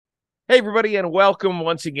Hey, everybody, and welcome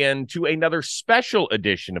once again to another special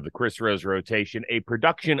edition of the Chris Rose Rotation, a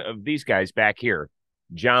production of these guys back here,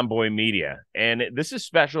 John Boy Media. And this is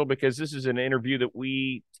special because this is an interview that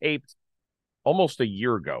we taped almost a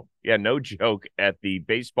year ago. Yeah, no joke, at the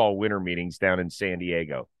baseball winter meetings down in San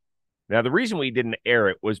Diego. Now, the reason we didn't air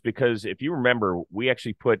it was because, if you remember, we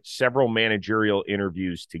actually put several managerial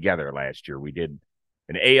interviews together last year. We did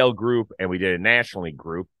an AL group and we did a National League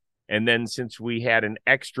group. And then since we had an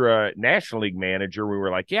extra National League manager, we were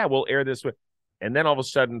like, yeah, we'll air this. And then all of a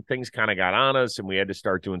sudden things kind of got on us and we had to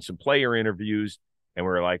start doing some player interviews. And we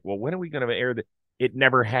were like, well, when are we going to air that? It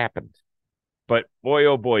never happened. But boy,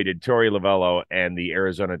 oh boy, did Torey Lovullo and the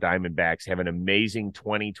Arizona Diamondbacks have an amazing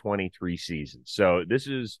 2023 season. So this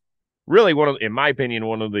is really in my opinion,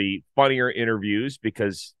 one of the funnier interviews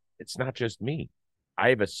because it's not just me.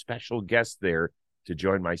 I have a special guest there to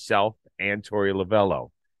join myself and Torey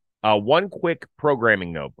Lovullo. One quick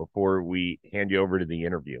programming note before we hand you over to the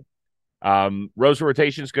interview. Rose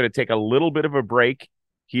Rotation is going to take a little bit of a break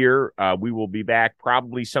here. We will be back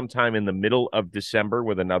probably sometime in the middle of December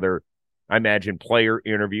with another, I imagine, player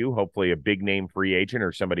interview, hopefully a big-name free agent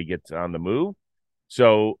or somebody gets on the move.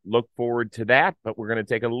 So look forward to that, but we're going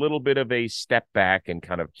to take a little bit of a step back and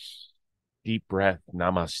kind of deep breath,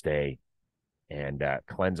 namaste, and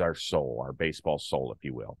cleanse our soul, our baseball soul, if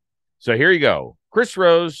you will. So here you go. Chris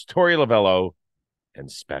Rose, Torey Lovullo,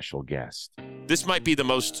 and special guest. This might be the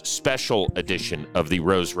most special edition of the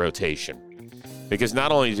Rose Rotation because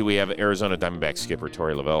not only do we have Arizona Diamondbacks skipper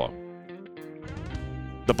Torey Lovullo,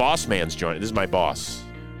 the boss man's joining. This is my boss.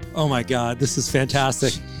 Oh my God, this is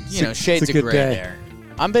fantastic. You know, shades of gray there.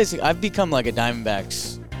 I've become like a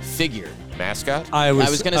Diamondbacks figure. Mascot? I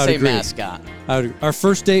was going to say agree. Mascot. Our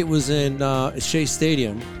first date was in Shea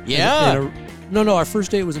Stadium. Yeah. No, our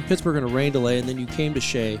first date was in Pittsburgh in a rain delay, and then you came to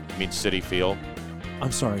Shea. You mean Citi Field?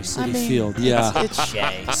 I'm sorry, Citi Field. Yeah. It's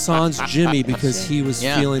Shea. Sans Jimmy because he was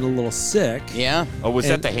feeling a little sick. Yeah. Oh, was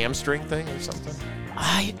that the hamstring thing or something?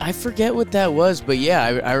 I forget what that was, but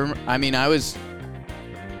yeah, I mean, I was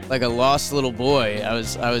like a lost little boy. I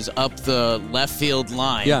was up the left field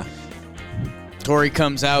line. Yeah. Torey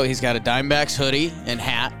comes out. He's got a Diamondbacks hoodie and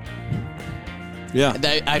hat. Yeah.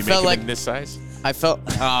 I felt like this size.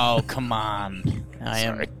 Oh, come on.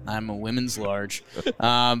 I'm a women's large.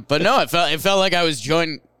 But no, it felt like I was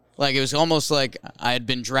joined, like it was almost like I had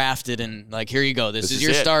been drafted and like, here you go. This is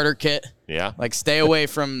your starter kit. Yeah. Like stay away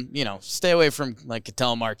from like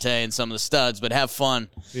Ketel Marte and some of the studs, but have fun.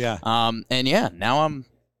 Yeah. And yeah, now I'm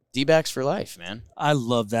D-backs for life, man. I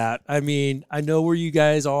love that. I mean, I know where you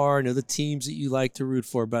guys are. I know the teams that you like to root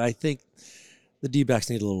for, but I think the D-backs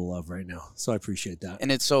need a little love right now, so I appreciate that.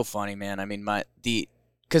 And it's so funny, man. I mean,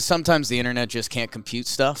 because sometimes the internet just can't compute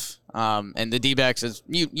stuff. And the D-backs is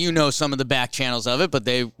you know some of the back channels of it, but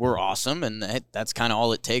they were awesome, and that's kind of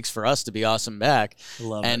all it takes for us to be awesome back. I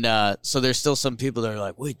love it. And so there's still some people that are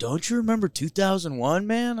like, "Wait, don't you remember 2001,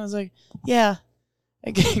 man?" I was like, "Yeah."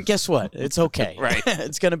 And guess what? It's okay. Right.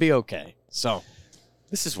 It's gonna be okay. So.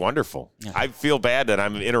 This is wonderful. Yeah. I feel bad that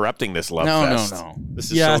I'm interrupting this love fest. No.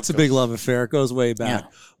 This is it's a big love affair. It goes way back. Yeah.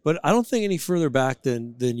 But I don't think any further back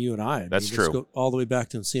than you and I. That's true. Let's go all the way back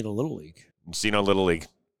to Encino Little League. Encino Little League.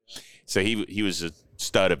 So he was a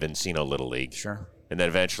stud of Encino Little League. Sure. And then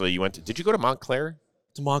eventually did you go to Montclair?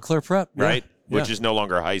 To Montclair Prep. Right? Yeah. Which is no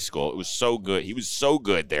longer high school. It was so good. He was so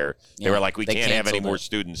good there. Yeah. They were like, we can't have any more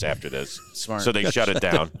students after this. Smart. So they shut it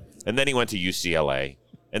down. And then he went to UCLA.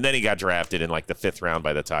 And then he got drafted in like the 5th round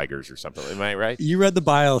by the Tigers or something. Am I right? You read the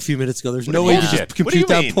bio a few minutes ago. There's no way you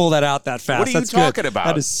just pull that out that fast. What are you talking about?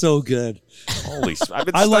 That is so good. Holy!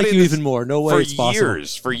 I like you even more. No way it's possible.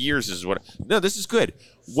 For years is what. No, this is good.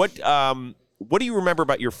 What do you remember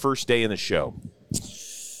about your first day in the show?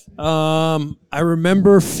 I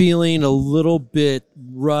remember feeling a little bit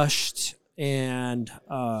rushed and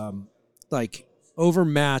like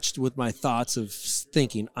overmatched with my thoughts of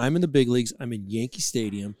thinking, I'm in the big leagues. I'm in Yankee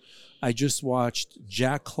Stadium. I just watched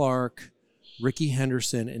Jack Clark, Ricky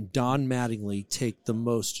Henderson, and Don Mattingly take the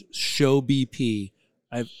most show BP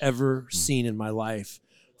I've ever seen in my life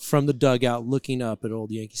from the dugout looking up at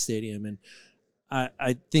old Yankee Stadium. And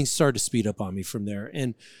I things started to speed up on me from there.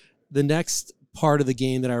 And the next part of the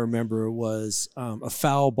game that I remember was a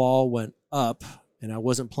foul ball went up, and I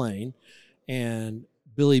wasn't playing. And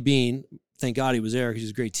Billy Bean, thank God he was there because he's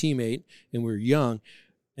a great teammate, and we were young.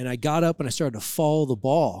 And I got up and I started to follow the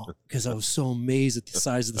ball because I was so amazed at the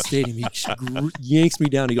size of the stadium. He yanks me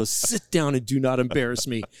down. He goes, sit down and do not embarrass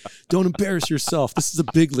me. Don't embarrass yourself. This is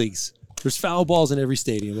the big leagues. There's foul balls in every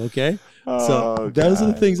stadium, okay? Those are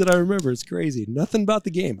the things that I remember. It's crazy. Nothing about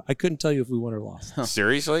the game. I couldn't tell you if we won or lost.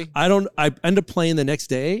 Seriously? I end up playing the next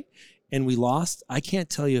day, and we lost, I can't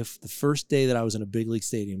tell you if the first day that I was in a big league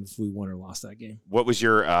stadium if we won or lost that game. What was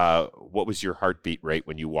your heartbeat rate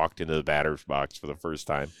when you walked into the batter's box for the first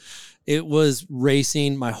time? It was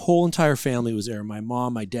racing. My whole entire family was there. My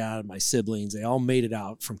mom, my dad, my siblings, they all made it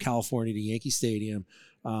out from California to Yankee Stadium.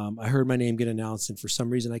 I heard my name get announced, and for some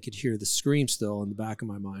reason I could hear the scream still in the back of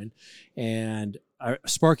my mind. And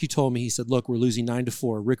Sparky told me, he said, look, we're losing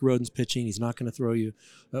 9-4. Rick Rhoden's pitching. He's not going to throw you.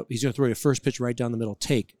 He's going to throw you a first pitch right down the middle.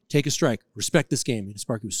 Take a strike. Respect this game. And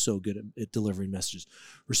Sparky was so good at delivering messages.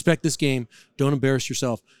 Respect this game. Don't embarrass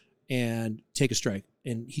yourself. And take a strike.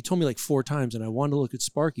 And he told me like 4 times, and I wanted to look at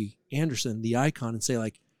Sparky Anderson, the icon, and say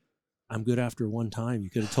like, I'm good after one time. You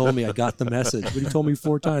could have told me I got the message, but he told me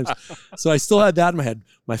 4 times. So I still had that in my head.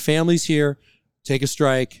 My family's here. Take a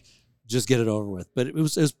strike. Just get it over with. But it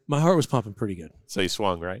was my heart was pumping pretty good. So you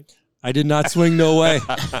swung, right? I did not swing. No way.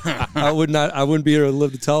 I wouldn't be able to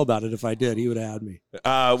live to tell about it if I did. He would have had me.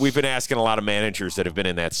 We've been asking a lot of managers that have been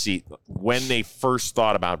in that seat when they first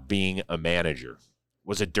thought about being a manager.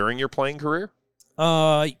 Was it during your playing career?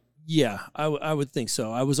 Yeah, I would think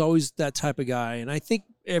so. I was always that type of guy, and I think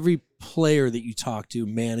every player that you talk to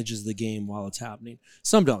manages the game while it's happening.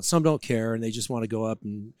 Some don't care, and they just want to go up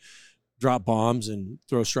and drop bombs and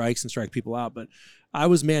throw strikes and strike people out. But I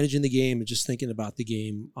was managing the game and just thinking about the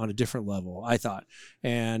game on a different level, I thought.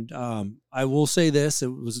 And I will say this: it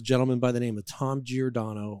was a gentleman by the name of Tom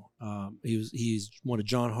Giordano. He's one of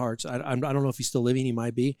John Hart's. I don't know if he's still living. He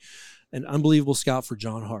might be. An unbelievable scout for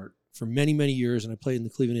John Hart for many, many years, and I played in the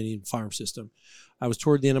Cleveland Indian farm system. I was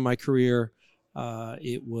toward the end of my career.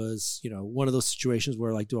 It was, one of those situations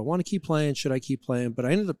where like, do I want to keep playing? Should I keep playing? But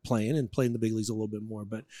I ended up playing and played in the big leagues a little bit more.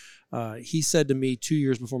 But he said to me 2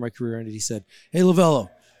 years before my career ended, he said, hey, Lovullo,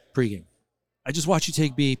 pregame, I just watched you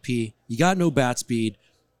take BP. You got no bat speed.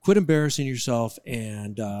 Quit embarrassing yourself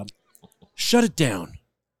and shut it down.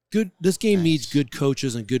 This game needs good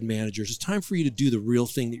coaches and good managers. It's time for you to do the real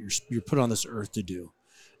thing that you're put on this earth to do.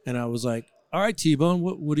 And I was like, all right, T-Bone,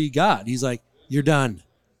 what do you got? He's like, you're done.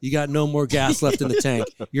 You got no more gas left in the tank.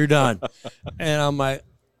 You're done. And I'm like,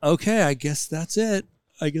 okay, I guess that's it.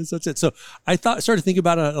 So I started thinking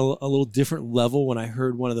about it a little different level when I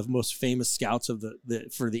heard one of the most famous scouts of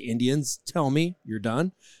for the Indians tell me you're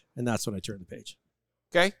done. And that's when I turned the page.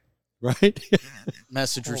 Okay. Right?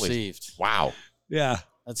 Message received. Wow. Yeah.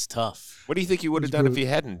 That's tough. What do you think you would have done if you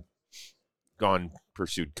hadn't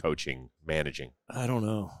pursued coaching, managing? I don't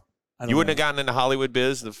know. You wouldn't have gotten into Hollywood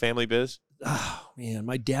biz, the family biz? Oh, man,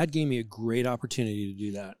 my dad gave me a great opportunity to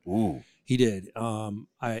do that. Ooh. He did.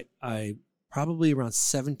 I probably around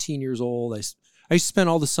 17 years old. I used to spend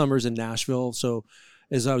all the summers in Nashville. So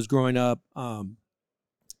as I was growing up,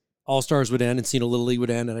 All-Stars would end and Encino Little League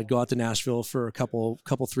would end, and I'd go out to Nashville for a couple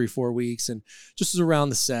 3-4 weeks, and just was around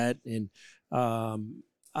the set. And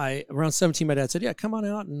around 17, my dad said, yeah, come on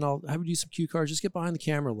out and I'll have you do some cue cards. Just get behind the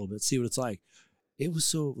camera a little bit, see what it's like. It was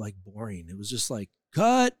so like boring. It was just like,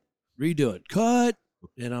 cut, redo it, cut.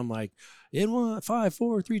 And I'm like, in 1, 5,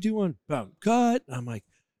 4, 3, 2, 1, boom, cut. I'm like,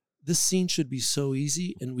 this scene should be so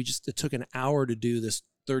easy. And it took an hour to do this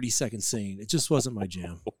 30-second scene. It just wasn't my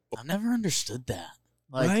jam. I've never understood that.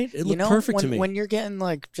 Like, right? It looked perfect to me. When you're getting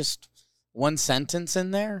like just one sentence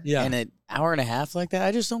in there in an hour and a half like that,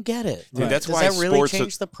 I just don't get it. Dude, that's Does why that really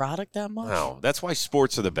change the product that much? No, that's why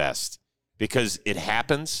sports are the best. Because it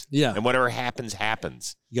happens, and whatever happens,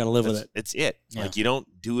 happens. You got to live with it. It's it. Yeah. Like, you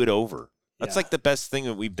don't do it over. That's like the best thing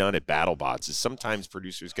that we've done at BattleBots is sometimes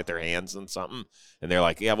producers get their hands on something, and they're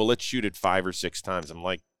like, yeah, well, let's shoot it 5 or 6 times. I'm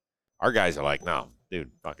like, our guys are like, no, dude,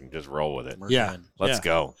 fucking just roll with it. Let's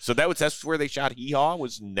go. So that's where they shot Hee Haw,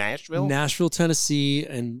 was Nashville? Nashville, Tennessee,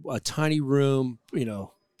 and a tiny room,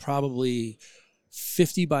 probably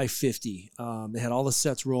 50 by 50. They had all the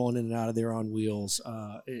sets rolling in and out of there on wheels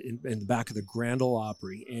in the back of the Grand Ole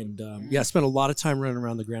Opry. And I spent a lot of time running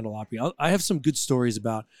around the Grand Ole Opry. I have some good stories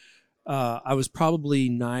about, I was probably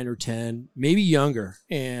 9 or 10, maybe younger.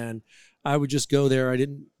 And I would just go there. I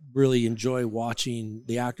didn't really enjoy watching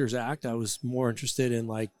the actors act. I was more interested in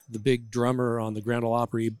like the big drummer on the Grand Ole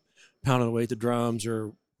Opry pounding away at the drums,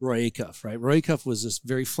 or Roy Acuff, right? Roy Acuff was this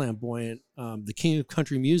very flamboyant, the king of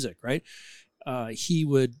country music, right? He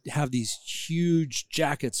would have these huge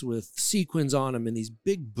jackets with sequins on them and these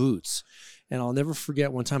big boots. And I'll never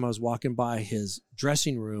forget one time I was walking by his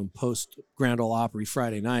dressing room post Grand Ole Opry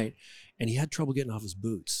Friday night, and he had trouble getting off his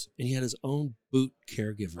boots. And he had his own boot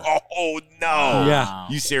caregiver. Oh, no. Yeah.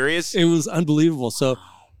 You serious? It was unbelievable. So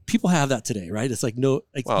people have that today, right? It's like you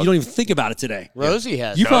Well, don't even think about it today. Rosie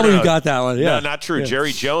has. You it. probably got that one. Yeah. No, not true. Yeah.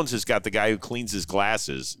 Jerry Jones has got the guy who cleans his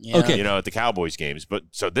glasses. Yeah. Okay. You know, at the Cowboys games. But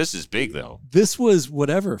so this is big though. This was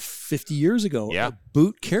 50 years ago, Yeah. a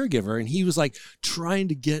boot caregiver, and he was like trying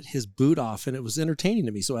to get his boot off, and it was entertaining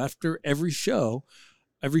to me. So after every show,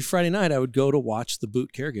 every Friday night, I would go to watch the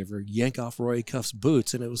boot caregiver yank off Roy Cuff's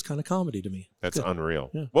boots, and it was kind of comedy to me. That's Good. unreal.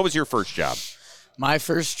 Yeah. What was your first job? My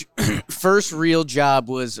first real job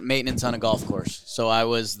was maintenance on a golf course. So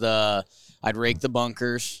I'd rake the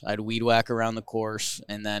bunkers, I'd weed whack around the course,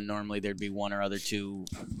 and then normally there'd be one or two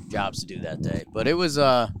jobs to do that day. But it was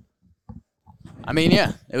it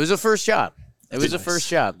was a first job. It was a first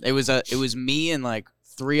job. It was me and like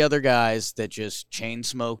 3 other guys that just chain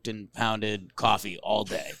smoked and pounded coffee all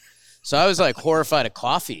day. So I was like horrified of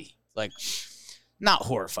coffee. Like, not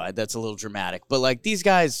horrified, that's a little dramatic, but like these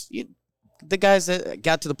guys, the guys that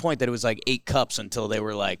got to the point that it was like 8 cups until they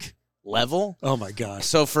were like level. Oh my gosh.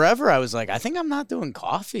 So forever I was like, I think I'm not doing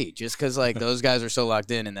coffee just because like those guys are so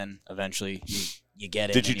locked in, and then eventually you get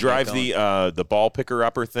it. Did you drive the ball picker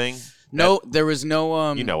upper thing? No, there was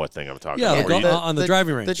no. You know what thing I'm talking Yeah, about. on the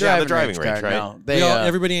driving range. The driving range, card, right? No, they,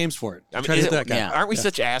 everybody aims for it. I mean, Try to hit that guy. yeah. Aren't we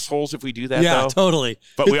such assholes if we do that? Yeah, though? totally.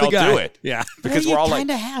 But Hit we the all guy. do it. Yeah. Because you we're all like,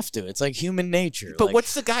 kind of have to. It's like human nature. but like,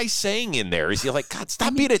 what's the guy saying in there? Is he like, God,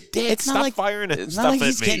 stop being a dick? it's not Stop like- firing It's stuff not like at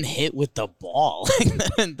he's me. getting hit with the ball.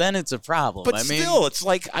 Then it's a problem. But I mean, still, it's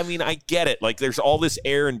like, I mean, I get it. Like, there's all this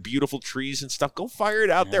air and beautiful trees and stuff. Go fire it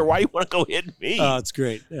out there. Why do you want to go hit me? Oh, it's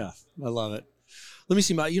great. Yeah, I love it. Let me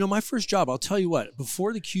see. My first job, I'll tell you what,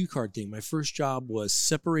 before the cue card thing, my first job was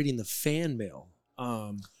separating the fan mail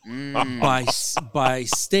by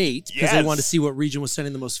state because they wanted to see what region was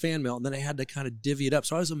sending the most fan mail, and then I had to kind of divvy it up.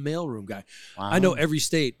 So I was a mailroom guy. wow. I know every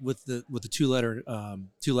state with the two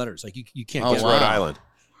letters. Like you can't Oh, get Rhode wow. Island.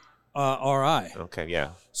 RI. Okay,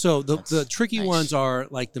 yeah. So the tricky nice. ones are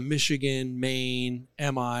like the Michigan, Maine,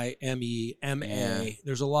 MI, ME, MA. Yeah.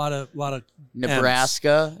 There's a lot of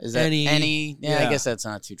Nebraska is that Any- any? Yeah, yeah. I guess that's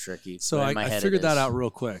not too tricky. So but I in my head figured it that is. out real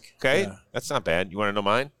quick. Okay, Yeah. that's not bad. You want to know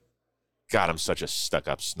mine? God, I'm such a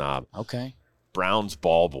stuck-up snob. Okay. Brown's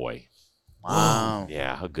ball boy. Wow.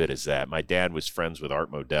 Yeah, how good is that? My dad was friends with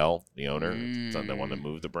Art Modell, the owner, Mm. the one that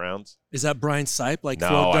moved the Browns. Is that Brian Sipe? Like No,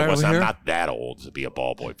 throw up guy I wasn't. over I'm here? not that old to be a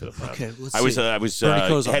ball boy for the Browns. Okay, let's I was see. Bernie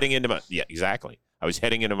Kosar. heading into my exactly. I was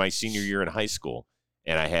heading into my senior year in high school,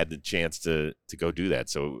 and I had the chance to go do that.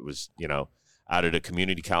 So it was out at a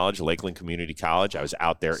community college, Lakeland Community College. I was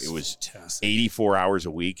out there. It was Fantastic. 84 hours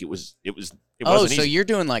a week. It wasn't Oh, so easy. you're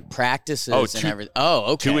doing like practices Oh, and everything.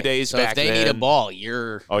 Oh, okay. 2-a-days So back if they need a then. ball,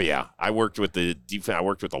 you're Oh yeah, I worked with the defense. I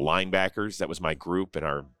worked with the linebackers. That was my group, and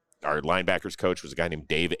our linebackers coach was a guy named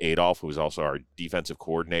Dave Adolph, who was also our defensive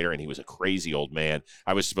coordinator, and he was a crazy old man.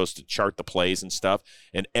 I was supposed to chart the plays and stuff,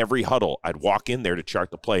 and every huddle, I'd walk in there to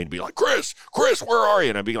chart the play and be like, Chris, where are you?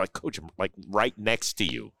 And I'd be like, Coach, I'm like right next to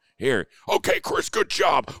you. Here, okay, Chris, good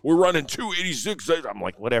job. We're running 286. I'm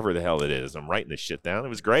like, whatever the hell it is. I'm writing this shit down. It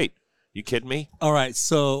was great. You kidding me? All right.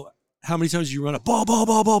 So how many times did you run a ball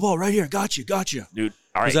right here? Got you. Dude,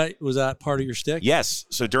 all right. Was that part of your stick? Yes.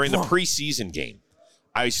 So during the Huh. preseason game,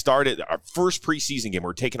 I started our first preseason game.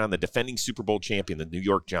 We're taking on the defending Super Bowl champion, the New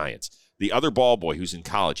York Giants. The other ball boy who's in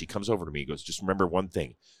college, he comes over to me. He goes, just remember one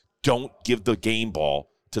thing. Don't give the game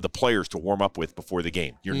ball to the players to warm up with before the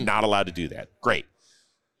game. You're not allowed to do that. Great.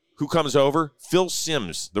 Who comes over? Phil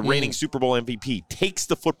Simms, the reigning Super Bowl MVP, takes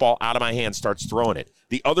the football out of my hand, starts throwing it.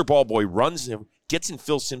 The other ball boy runs him, gets in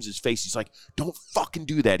Phil Simms' face. He's like, don't fucking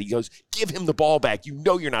do that. He goes, give him the ball back. You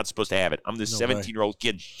know you're not supposed to have it. I'm this No way. 17-year-old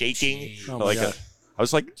kid shaking. Oh, my God. I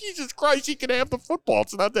was like, Jesus Christ, he can have the football.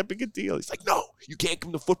 It's not that big a deal. He's like, no, you can't give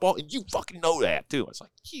him the football, and you fucking know that, too. I was like,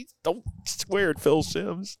 geez, don't swear at Phil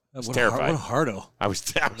Simms. I was terrified. What a hardo. I was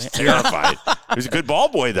terrified. He was a good ball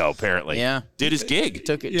boy, though, apparently. yeah. Did his gig.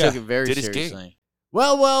 Took it very Did his gig. seriously.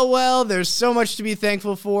 Well, there's so much to be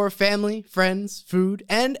thankful for. Family, friends, food,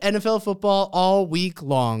 and NFL football all week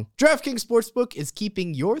long. DraftKings Sportsbook is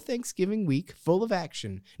keeping your Thanksgiving week full of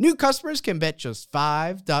action. New customers can bet just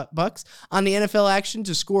 $5 on the NFL action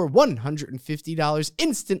to score $150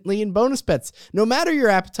 instantly in bonus bets. No matter your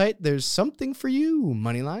appetite, there's something for you.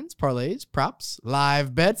 Money lines, parlays, props,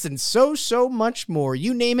 live bets, and so much more.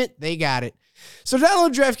 You name it, they got it. So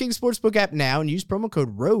download DraftKings Sportsbook app now and use promo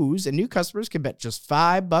code ROSE, and new customers can bet just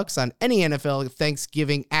 $5 on any NFL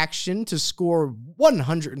Thanksgiving action to score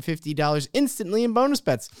 $150 instantly in bonus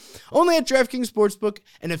bets. Only at DraftKings Sportsbook,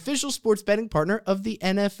 an official sports betting partner of the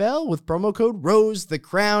NFL. With promo code ROSE, the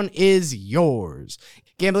crown is yours.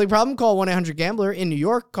 Gambling problem? Call 1-800-GAMBLER. In New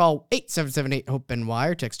York, call 877-8-HOPE-NY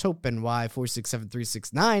or text HOPE-NY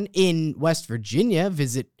 467-369. In West Virginia,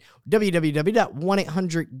 visit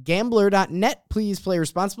www.1800gambler.net. Please play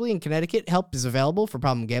responsibly. In Connecticut, help is available for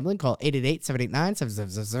problem gambling. Call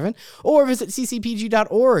 888-789-7777 or visit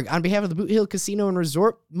ccpg.org. On behalf of the Boot Hill Casino and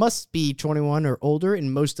Resort, must be 21 or older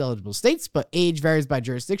in most eligible states, but age varies by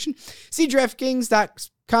jurisdiction. See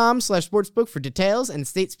DraftKings.com/sportsbook for details and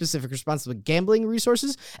state-specific responsible gambling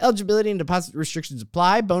resources. Eligibility and deposit restrictions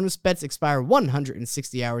apply. Bonus bets expire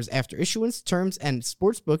 160 hours after issuance. Terms and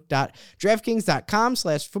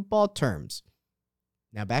sportsbook.draftkings.com/football terms.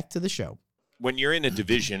 Now back to the show. When you're in a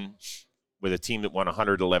division with a team that won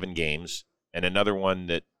 111 games and another one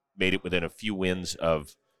that made it within a few wins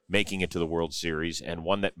of making it to the World Series and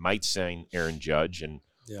one that might sign Aaron Judge and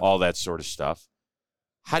all that sort of stuff,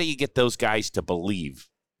 how do you get those guys to believe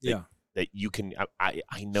that you can –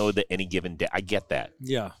 I know that any given day – I get that.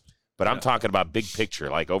 Yeah. But I'm talking about big picture,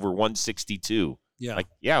 like over 162. Yeah. Like,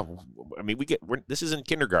 I mean, this isn't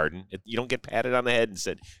kindergarten. You don't get patted on the head and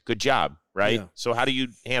said, good job, right? Yeah. So how do you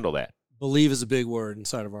handle that? Believe is a big word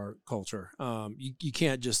inside of our culture. You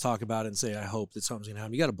can't just talk about it and say, I hope that something's going to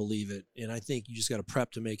happen. You got to believe it. And I think you just got to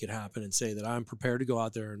prep to make it happen and say that I'm prepared to go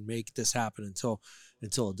out there and make this happen until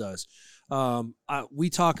it does.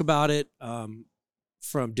 We talk about it from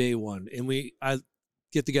day one, and I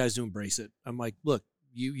get the guys to embrace it. I'm like, look,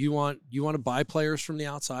 you want to buy players from the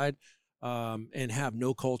outside and have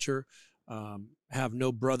no culture, have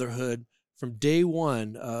no brotherhood. From day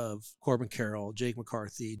one of Corbin Carroll, Jake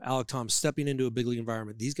McCarthy, Alec Thomas stepping into a big league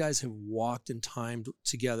environment, these guys have walked and timed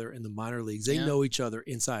together in the minor leagues. They know each other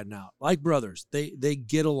inside and out, like brothers. They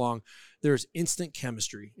get along. There's instant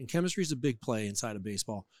chemistry, and chemistry is a big play inside of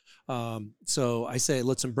baseball. So I say,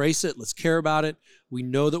 let's embrace it. Let's care about it. We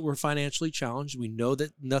know that we're financially challenged. We know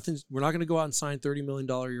that we're not going to go out and sign $30 million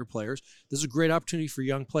a year players. This is a great opportunity for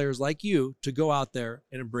young players like you to go out there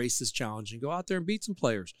and embrace this challenge and go out there and beat some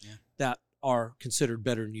players that are considered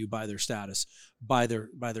better than you by their status, by their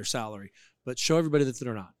salary, but show everybody that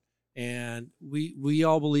they're not. And we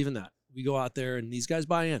all believe in that. We go out there and these guys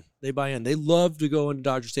buy in. They buy in. They love to go into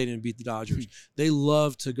Dodger Stadium and beat the Dodgers. They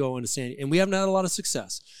love to go into San Diego. And we haven't had a lot of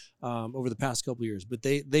success over the past couple of years, but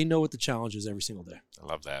they know what the challenge is every single day. I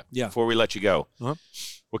love that. Yeah. Before we let you go,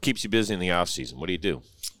 what keeps you busy in the off season? What do you do?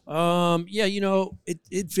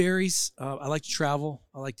 It varies. I like to travel.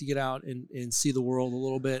 I like to get out and see the world a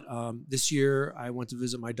little bit. This year I went to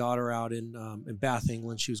visit my daughter out in Bath,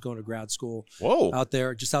 England. She was going to grad school. Whoa. Out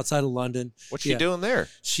there just outside of London. What's she doing there?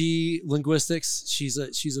 Linguistics. She's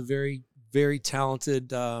a very, very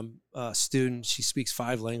talented student. She speaks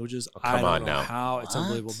 5 languages. I don't know how. It's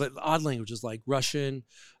unbelievable. But odd languages like Russian.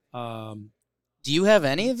 Do you have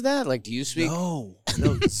any of that? Like, do you speak? No,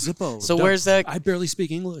 Zippo. So where's that? I barely speak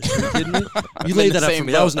English. Didn't you? You laid that up for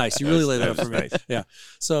me. That was nice. You really laid that up for me. Nice. Yeah.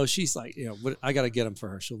 So she's like, I got to get them for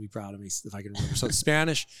her. She'll be proud of me if I can remember. So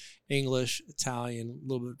Spanish, English, Italian, a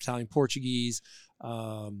little bit of Italian, Portuguese,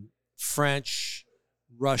 French,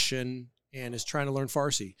 Russian, and is trying to learn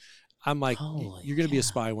Farsi. I'm like, you're going to be a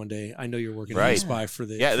spy one day. I know you're working as a spy for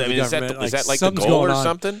the for the government. Is that like the goal or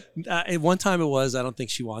something? At one time it was. I don't think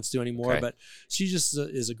she wants to anymore, but she just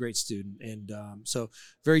is a great student. And so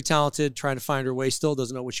very talented, trying to find her way. Still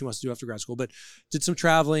doesn't know what she wants to do after grad school, but did some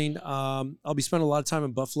traveling. I'll be spending a lot of time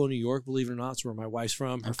in Buffalo, New York, believe it or not. It's where my wife's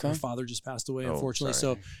from. Her father just passed away, unfortunately.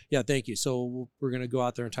 Sorry. So, yeah, thank you. So we're going to go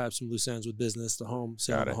out there and tie up some loose ends with business, the home,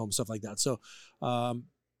 sell the home, stuff like that. So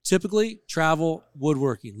typically, travel,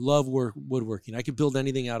 woodworking. Love woodworking. I could build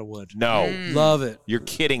anything out of wood. No. Love it. You're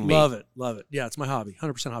kidding me. Love it. Yeah, it's my hobby.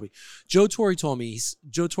 100% hobby. Joe Torey told me,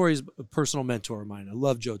 Joe Torey is a personal mentor of mine. I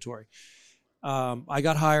love Joe Torey. I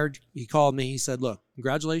got hired. He called me. He said, look,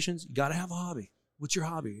 congratulations. You got to have a hobby. What's your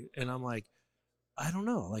hobby? And I'm like, I don't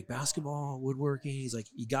know, like basketball, woodworking. He's like,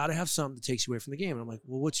 you got to have something that takes you away from the game. And I'm like,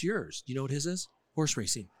 well, what's yours? Do you know what his is? Horse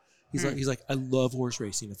racing. He's like, I love horse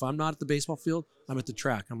racing. If I'm not at the baseball field, I'm at the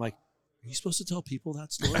track. I'm like, are you supposed to tell people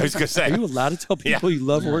that story? I was going to say. Are you allowed to tell people you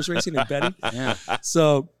love horse racing and betting? Yeah.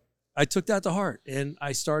 So I took that to heart, and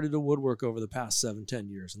I started to woodwork over the past 7-10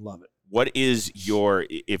 years and love it. What is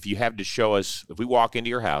if you have to show us, if we walk into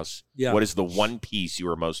your house, what is the one piece you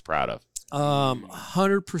are most proud of?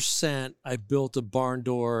 100%. I built a barn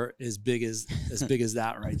door as big as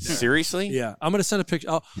that right there. Seriously? Yeah. I'm gonna send a picture.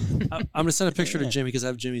 I'm gonna send a picture to Jimmy because I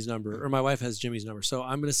have Jimmy's number, or my wife has Jimmy's number. So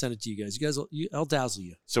I'm gonna send it to you guys. I'll dazzle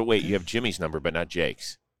you. So wait, you have Jimmy's number, but not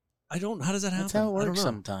Jake's. I don't. How does that happen? That's how it works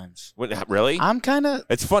sometimes. What, really? I'm kind of.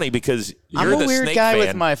 It's funny because I'm you're a the weird snake guy fan.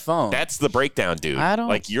 with my phone. That's the breakdown, dude. I don't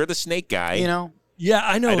like you're the snake guy. You know. Yeah,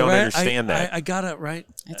 I know. I don't right? understand that. I got it right.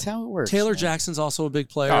 That's how it works. Taylor man. Jackson's also a big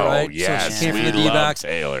player, Oh, right? yes. So she came from We the love D-backs.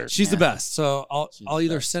 Taylor. She's the Yeah. best. So She's I'll the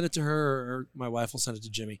either best. send it to her or my wife will send it to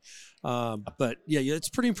Jimmy. But yeah, it's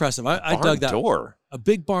pretty impressive. I Barn dug that. door. A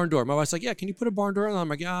big barn door. My wife's like, yeah, can you put a barn door on? I'm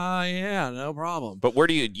like, yeah, no problem. But where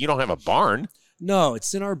do you don't have a barn? No,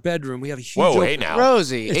 it's in our bedroom. We have a huge Whoa, open- hey now.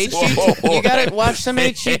 Rosie, It's- HGTV, you got to watch some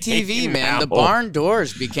Hey, HGTV, man. The now. barn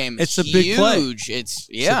doors became It's a huge. big play. It's It's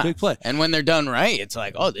yeah, a big play. and when they're done right, it's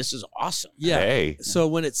like, oh, this is awesome. Yeah. Hey. So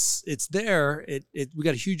when it's there, we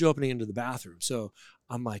got a huge opening into the bathroom. So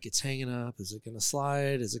I'm like, it's hanging up. Is it going to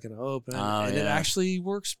slide? Is it going to open? Oh, and it yeah. actually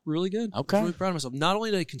works really good. Okay. I'm really proud of myself. Not only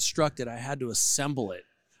did I construct it, I had to assemble it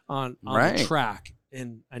on Right. the track,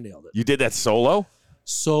 and I nailed it. You did that solo?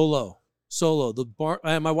 Solo. The bar.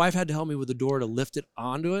 My wife had to help me with the door to lift it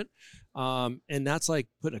onto it, and that's like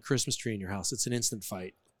putting a Christmas tree in your house. It's an instant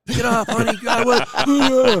fight. Pick it up, honey.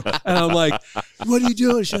 And I'm like, what are you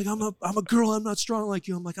doing? She's like, I'm a girl. I'm not strong like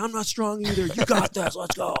you. I'm like, I'm not strong either. You got this.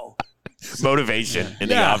 Let's go. Motivation in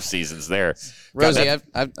the Yeah. off seasons there. Rosie,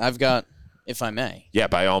 God, I've got, if I may. Yeah,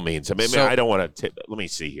 by all means. I mean, So- I don't want to. Let me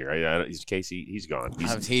see here. Is Casey? He's gone.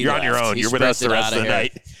 He You're on your left. own. He You're with us the sprinted rest outta of the here.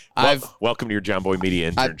 night. I've- Welcome to your John Boy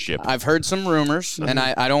Media internship. I've heard some rumors, and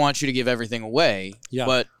I don't want you to give everything away. Yeah.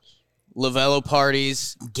 But Lovullo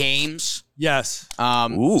parties, games. Yes.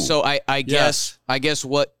 Ooh. So I guess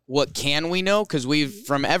what can we know? Because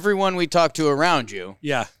from everyone we talked to around you,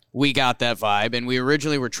 Yeah. we got that vibe, and we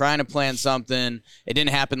originally were trying to plan something. It didn't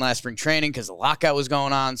happen last spring training because the lockout was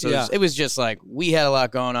going on. So Yeah. it was just like we had a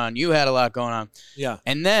lot going on, you had a lot going on, Yeah.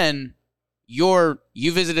 and then you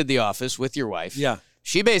visited the office with your wife. Yeah.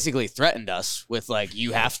 She basically threatened us with like,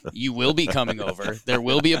 you will be coming over, there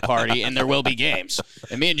will be a party, and there will be games.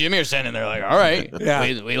 And me and Jimmy are standing there like, all right, Yeah.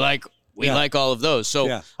 we like all of those. So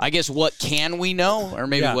Yeah. I guess what can we know, or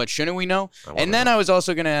maybe Yeah. what shouldn't we know? wanna And then know. I was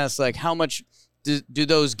also going to ask, like, how much do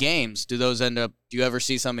those games, do you ever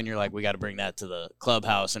see something you're like, we got to bring that to the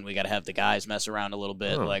clubhouse and we got to have the guys mess around a little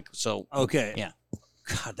bit? Oh. Like, so. Okay. Yeah.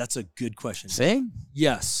 God, that's a good question. See?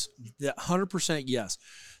 Yes. 100% yes.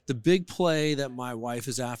 The big play that my wife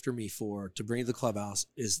is after me for to bring to the clubhouse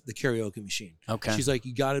is the karaoke machine. Okay. She's like,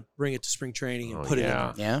 you got to bring it to spring training and Oh, put it in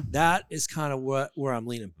yeah. there. Yeah. That is kind of where I'm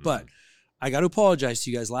leaning. But I got to apologize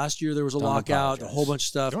to you guys. Last year there was a Don't lockout, apologize. a whole bunch of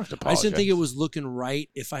stuff. You don't have to I just didn't think it apologize. was looking right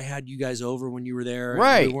if I had you guys over when you were there. And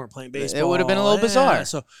Right. we weren't playing It baseball. would have been a little bizarre.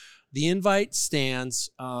 So the invite stands.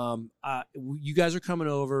 You guys are coming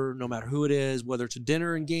over no matter who it is, whether it's a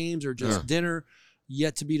dinner and games or just dinner,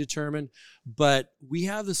 yet to be determined. But we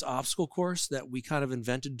have this obstacle course that we kind of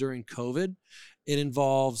invented during COVID. It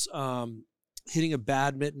involves hitting a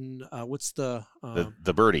badminton. What's the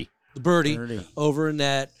birdie. the birdie Birdie. over a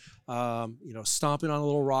net, stomping on a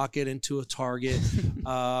little rocket into a target,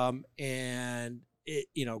 and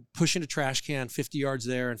pushing a trash can 50 yards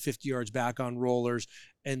there and 50 yards back on rollers,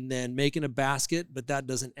 and then making a basket. But that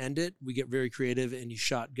doesn't end it. We get very creative, and you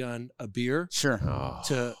shotgun a beer Sure. Oh.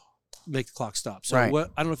 to make the clock stop. So Right.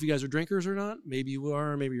 I don't know if you guys are drinkers or not. Maybe you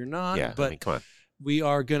are, maybe you're not. Yeah, but I mean, come on. we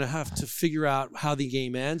are going to have to figure out how the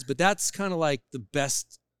game ends. But that's kind of like the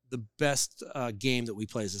best game that we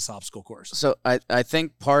play is this obstacle course. So I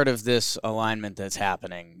think part of this alignment that's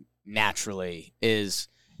happening naturally is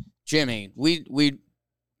Jimmy.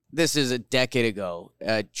 This is a decade ago.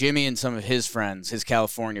 Jimmy and some of his friends, his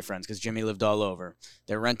California friends, because Jimmy lived all over,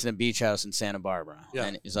 they're renting a beach house in Santa Barbara. Yeah.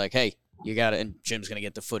 And he's like, hey, you got it. And Jim's going to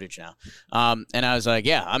get the footage now. And I was like,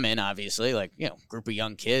 yeah, I'm in, obviously. Like, group of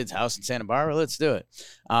young kids, house in Santa Barbara, let's do it.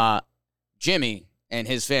 Jimmy and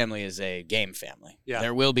his family is a game family. Yeah.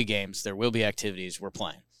 There will be games. There will be activities. We're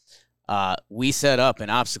playing. We set up an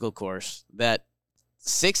obstacle course that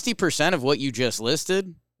 60% of what you just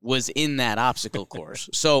listed was in that obstacle course.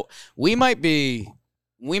 So we might be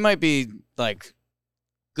like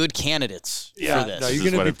good candidates for this. No, This you're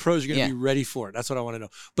is going what to be pros. You're going to Yeah. be ready for it. That's what I want to know.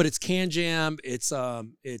 But it's can jam. It's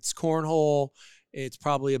cornhole. It's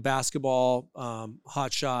probably a basketball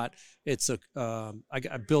hot shot. It's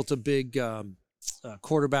I built a big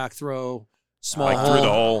quarterback throw, small Like hole, through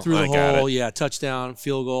the hole. through I the got hole. it. Yeah, touchdown,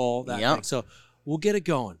 field goal, that Yep. thing. So we'll get it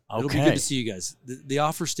going. It'll be Okay. good to see you guys. The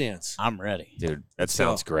offer stands. I'm ready. Dude, that So-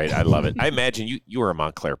 sounds great. I love it. I imagine you were a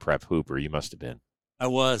Montclair prep hooper. You must have been. I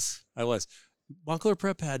was. Montclair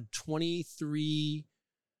Prep had 23.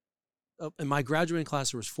 In my graduating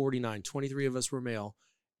class, there was 49. 23 of us were male.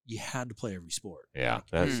 You had to play every sport. Yeah.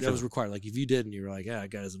 That was required. Like if you didn't, you were like, that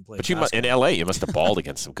guy doesn't play. But you must, in basketball. LA, you must have balled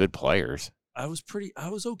against some good players. I was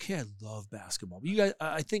okay. I love basketball. But you guys,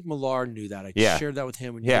 I think Millard knew that. I Yeah. shared that with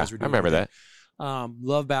him when you Yeah, guys were I doing remember it. that.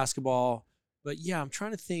 Love basketball. But yeah, I'm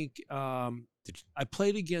trying to think. I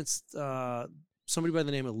played against somebody by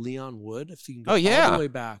the name of Leon Wood. If you can go Oh, yeah. all the way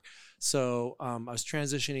back. So I was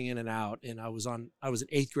transitioning in and out, and I was an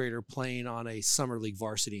 8th grader playing on a summer league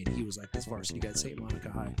varsity, and he was like this varsity guy at St. Monica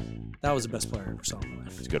High. That was the best player I ever saw in my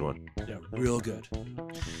life. It's a good one. Yeah, real good.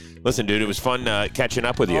 Listen, dude, it was fun catching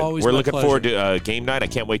up with you. Always We're my looking pleasure. forward to game night. I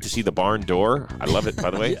can't wait to see the barn door. I love it, by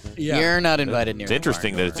the way. Yeah. You're not invited near. It's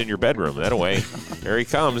interesting that it's in your bedroom. That away. There he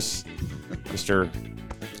comes, Mr.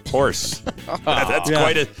 Horse.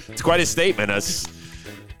 That's quite a statement. Us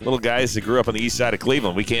little guys that grew up on the east side of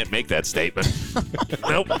Cleveland, we can't make that statement.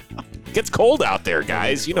 Nope. It gets cold out there,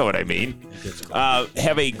 guys. You know what I mean.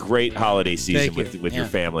 Have a great holiday season with your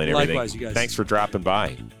family and everything. Likewise, you guys. Thanks for dropping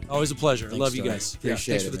by. Always a pleasure. I Thanks, love you Torey. guys. Appreciate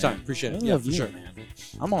Thanks for it, the man. time. Appreciate it. I Yeah, love for you, sure. man.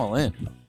 I'm all in.